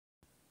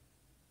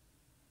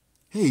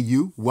Hey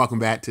you, welcome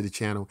back to the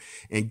channel.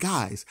 And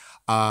guys,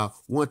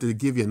 wanted to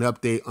give you an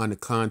update on the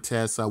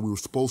contest. We were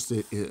supposed to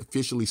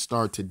officially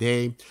start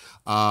today,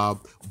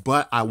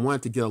 but I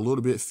wanted to get a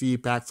little bit of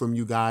feedback from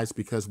you guys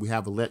because we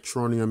have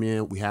Electroneum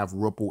in, we have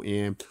Ripple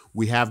in,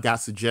 we have got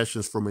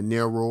suggestions from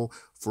Monero.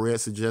 Fred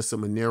suggested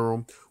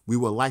Monero. We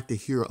would like to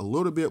hear a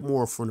little bit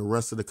more from the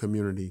rest of the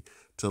community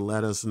to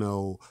let us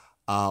know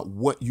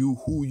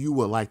who you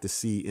would like to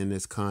see in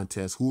this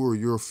contest. Who are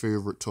your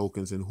favorite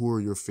tokens and who are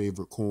your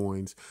favorite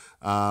coins?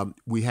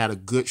 We had a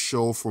good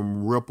show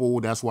from Ripple.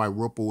 That's why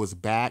Ripple is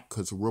back,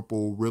 because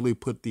Ripple really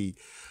put the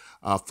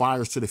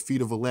fires to the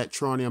feet of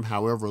Electroneum.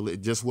 However, it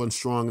just wasn't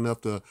strong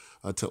enough to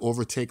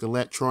overtake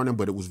Electroneum,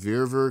 but it was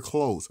very, very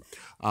close.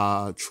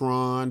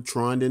 Tron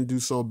didn't do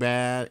so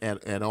bad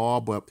at all,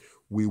 but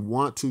we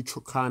want to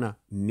kind of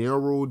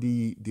narrow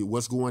the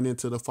what's going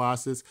into the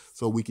faucets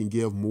so we can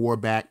give more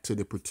back to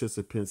the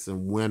participants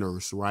and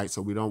winners, right?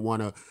 So we don't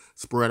want to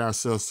spread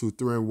ourselves too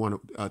thin.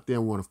 Want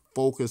to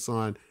focus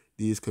on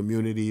these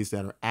communities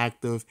that are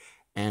active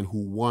and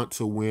who want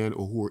to win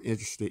or who are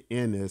interested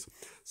in this.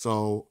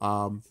 So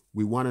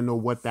we want to know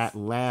what that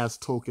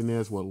last token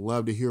is. We'd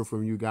love to hear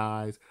from you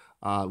guys.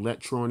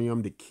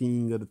 Electroneum, the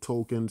king of the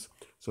tokens,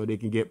 so they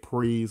can get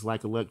praise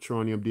like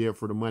Electroneum did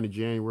for the month of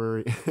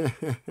January.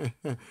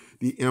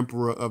 The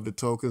emperor of the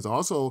tokens.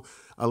 Also,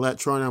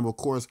 Electroneum, of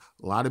course,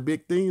 a lot of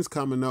big things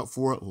coming up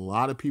for it. A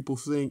lot of people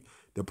think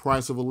the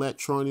price of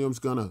Electroneum is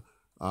going to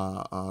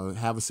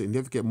have a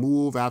significant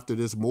move after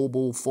this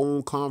mobile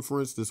phone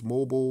conference, this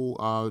mobile,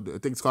 I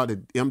think it's called the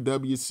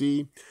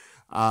MWC.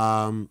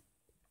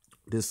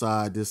 This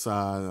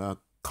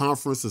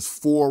conference, this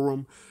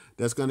forum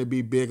that's going to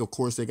be big. Of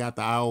course, they got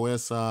the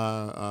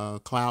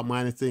iOS cloud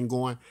mining thing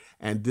going,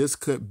 and this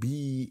could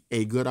be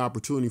a good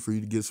opportunity for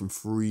you to get some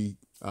free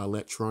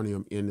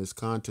Electroneum in this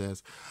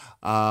contest.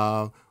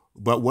 But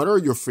what are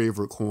your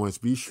favorite coins?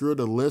 Be sure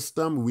to list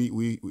them.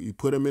 We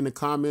put them in the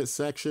comment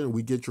section.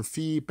 We get your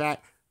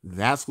feedback.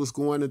 That's what's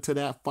going into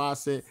that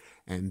faucet,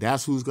 and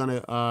that's who's going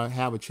to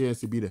have a chance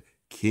to be the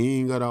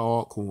king of the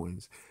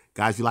altcoins.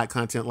 Guys, if you like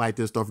content like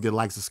this, don't forget to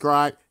like,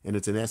 subscribe, and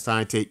until next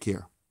time, take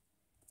care.